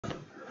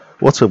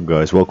What's up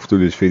guys, welcome to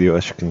this video.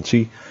 As you can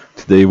see,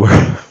 today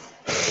we're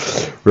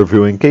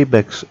reviewing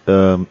K-Beck's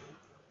shitty,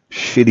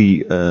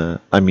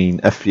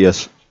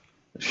 FPS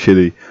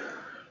shitty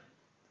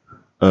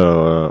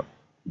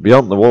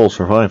Beyond the Wall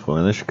survival,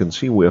 and as you can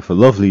see we have a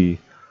lovely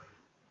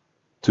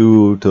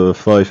 2 to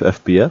 5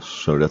 FPS,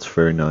 so that's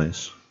very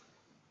nice.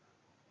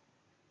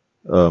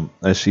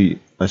 I see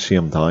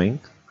I'm dying.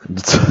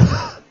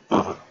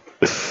 Oh,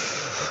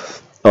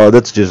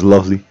 that's just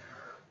lovely.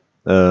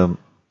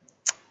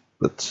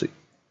 Let's see.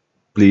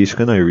 Please,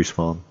 can I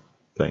respawn?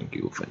 Thank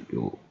you, thank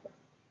you.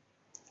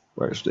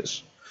 Where's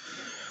this?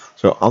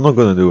 So I'm not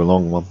gonna do a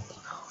long one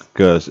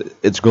because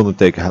it's gonna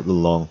take hella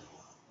long.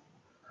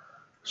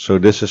 So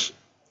this is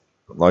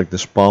like the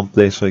spawn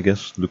place, I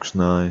guess. Looks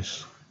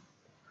nice.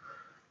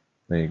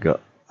 Then you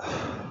got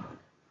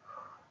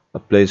a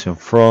place in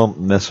front,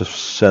 massive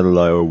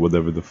satellite or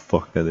whatever the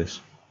fuck that is.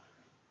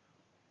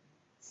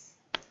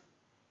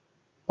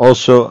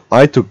 Also,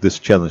 I took this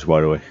challenge,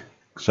 by the way,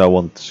 because I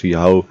want to see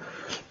how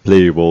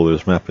playable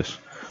this map is.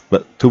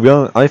 But to be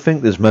honest, I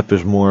think this map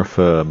is more of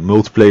a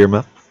multiplayer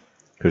map,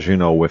 because you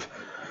know, with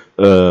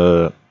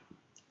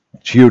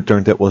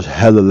Geoturn that was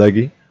hella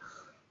laggy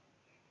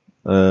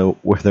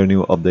with their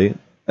new update,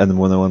 and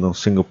when I went on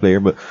single player.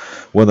 But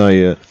when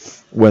I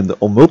went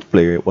on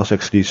multiplayer, it was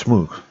actually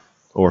smooth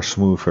or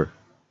smoother.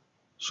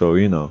 So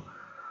you know,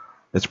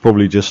 it's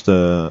probably just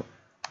a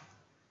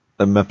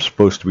map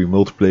supposed to be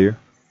multiplayer.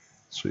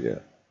 So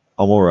yeah,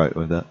 I'm alright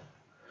with that.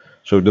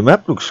 So the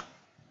map looks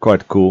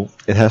quite cool.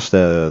 It has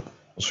the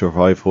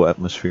survival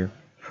atmosphere.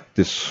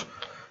 This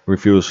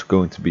review is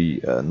going to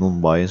be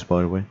non-biased,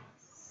 by the way.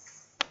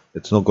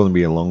 It's not going to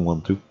be a long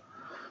one too.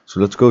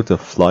 So let's go to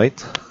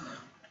flight.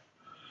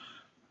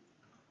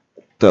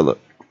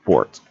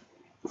 Teleport.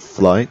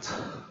 Flight.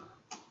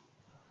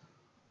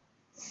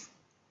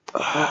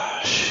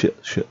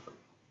 Shit.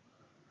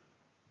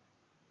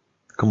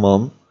 Come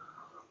on.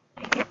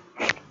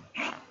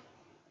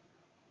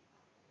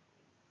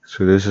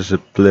 So this is a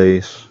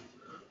place,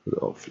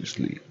 but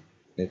obviously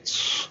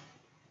it's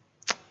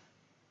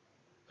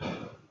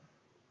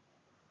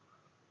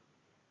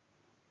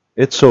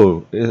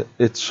so the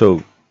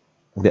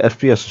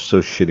FPS is so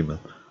shitty, man.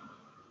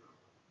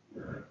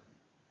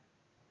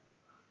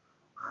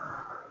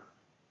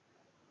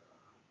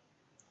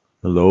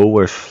 Hello,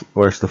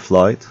 where's the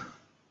flight?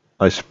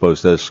 I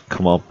suppose there's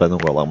command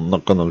panel. Well, I'm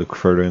not gonna look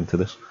further into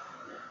this.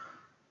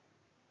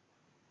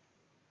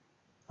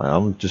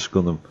 I'm just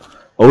gonna.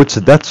 Oh, it's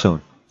a dead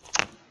zone.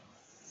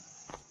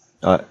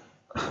 I'm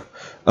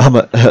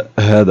a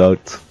head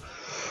out.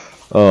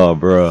 Oh,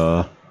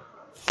 bruh.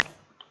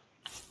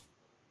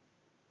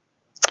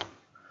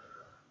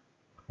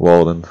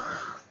 Well then,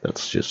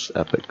 that's just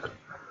epic.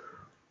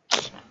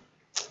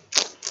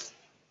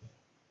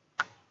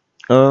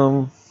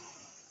 Let's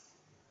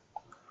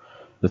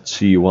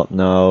see what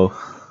now.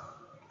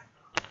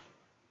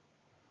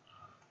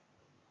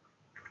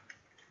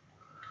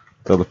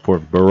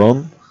 Teleport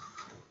Baron.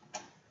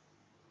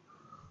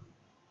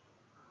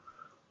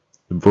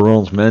 The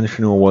Baron's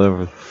Mansion or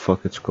whatever the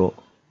fuck it's called.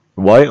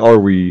 Why are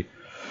we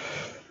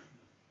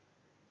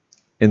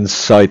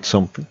inside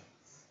something?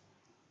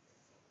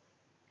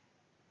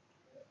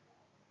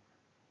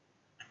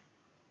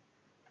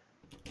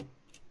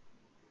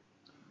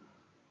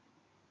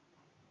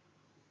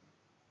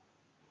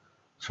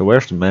 So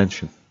where's the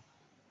mansion?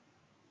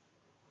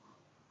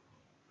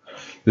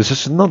 This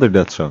is another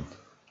dead zone.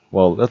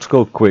 Well, let's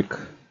go quick.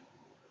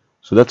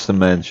 So that's the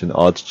mansion.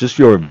 Oh, it's just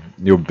your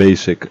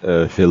basic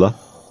villa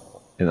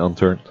in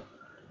Unturned.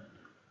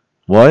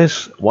 Why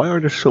are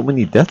there so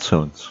many dead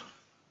zones?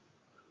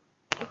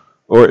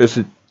 Or is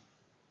it,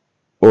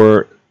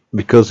 or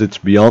because it's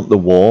beyond the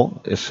wall,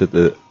 is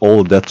it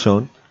all dead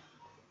zone?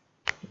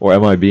 Or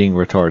am I being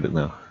retarded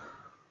now?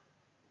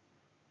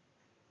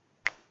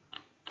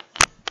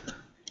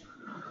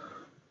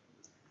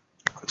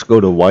 Let's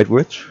go to White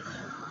Witch.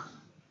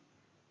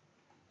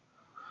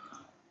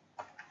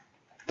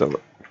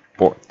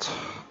 Teleport.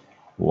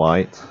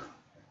 White.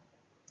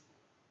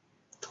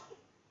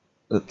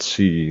 Let's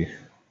see.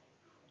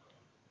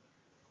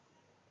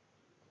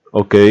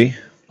 Okay,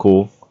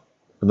 cool.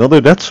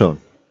 Another dead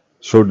zone.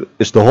 So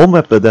is the whole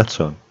map a dead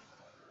zone?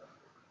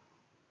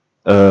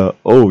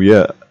 Oh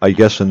yeah, I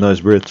guess a nice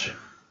bridge.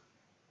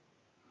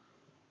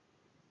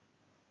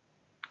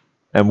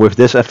 And with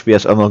this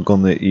FPS, I'm not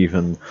gonna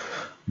even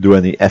do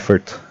any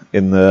effort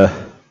in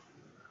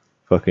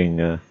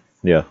fucking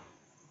yeah,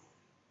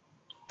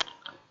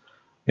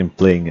 in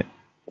playing it.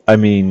 I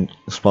mean,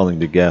 spawning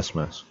the gas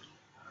mask.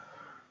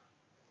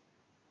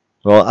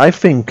 Well, I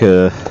think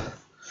this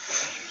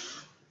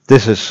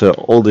is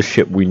all the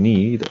shit we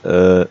need.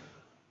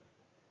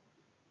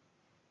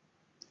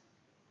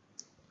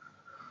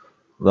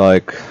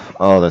 Like,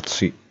 oh, let's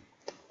see.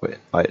 Wait,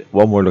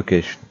 one more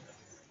location.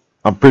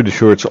 I'm pretty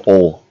sure it's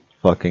all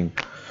fucking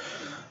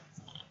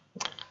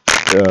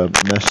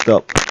messed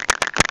up.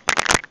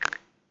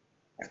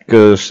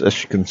 Because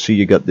as you can see,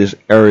 you got this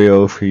area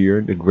over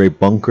here, the Great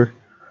Bunker.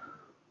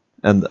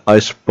 And I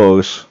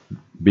suppose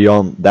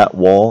beyond that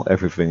wall,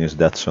 everything is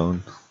dead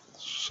zone.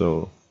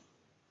 So,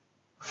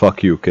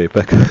 fuck you,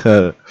 K-Pack.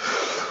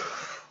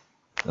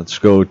 Let's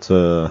go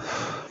to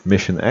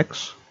Mission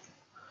X.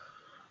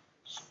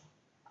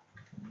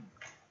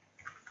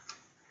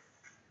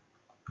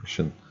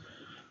 Mission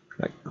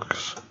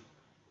X.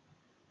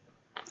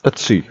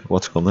 Let's see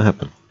what's gonna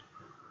happen.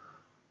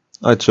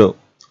 Alright, so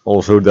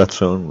also dead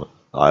zone.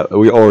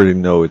 We already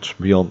know it's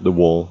beyond the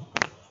wall.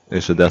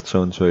 It's a dead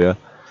zone, so yeah.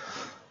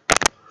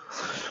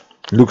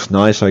 Looks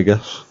nice, I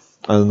guess.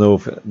 I don't know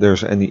if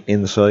there's any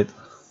inside.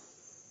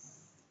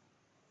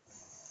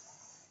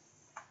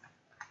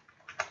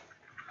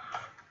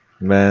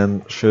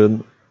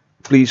 Mansion,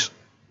 please.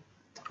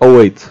 Oh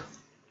wait.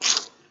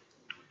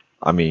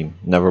 I mean,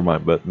 never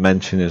mind. But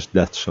mansion is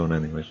dead zone,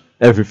 anyways.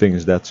 Everything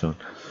is dead zone,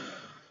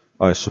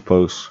 I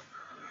suppose.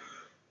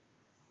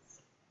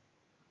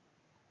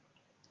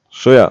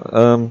 So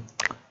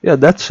yeah,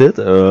 that's it.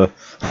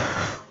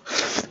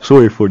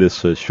 Sorry for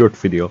this short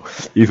video.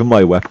 Even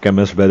my webcam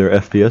has better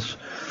FPS.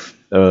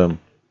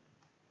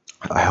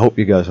 I hope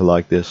you guys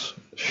like this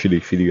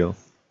shitty video.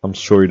 I'm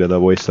sorry that I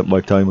wasted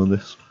my time on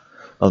this.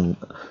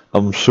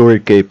 I'm sorry,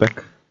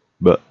 K-Pack,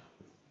 but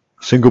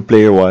single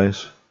player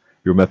wise,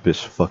 your map is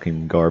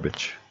fucking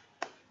garbage.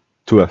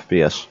 2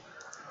 FPS.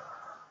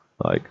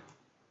 Like,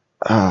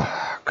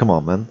 come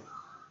on, man.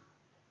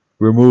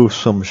 Remove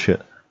some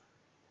shit.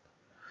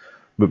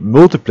 But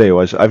multiplayer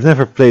wise, I've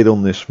never played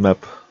on this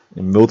map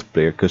in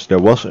multiplayer because there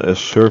was a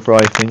server,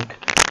 I think,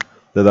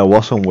 that I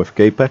was on with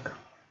K-Pack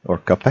or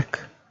Kapek,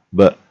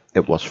 but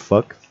it was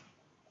fucked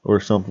or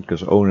something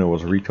because owner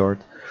was a retard,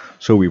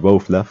 so we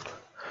both left.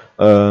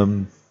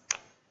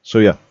 So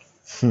yeah,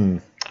 I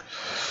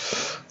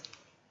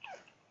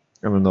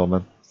don't know,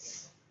 man.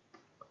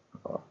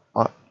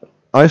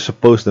 I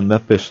suppose the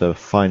map is a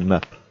fine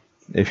map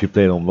if you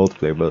play it on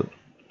multiplayer, but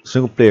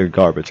single player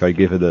garbage. I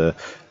give it a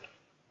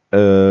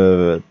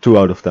 2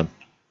 out of 10.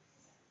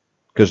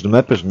 Because the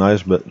map is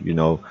nice, but you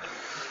know,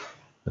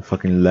 the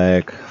fucking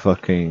lag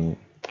fucking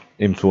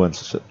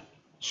influences it.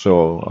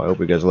 So I hope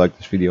you guys like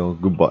this video.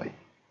 Goodbye.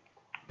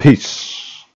 Peace.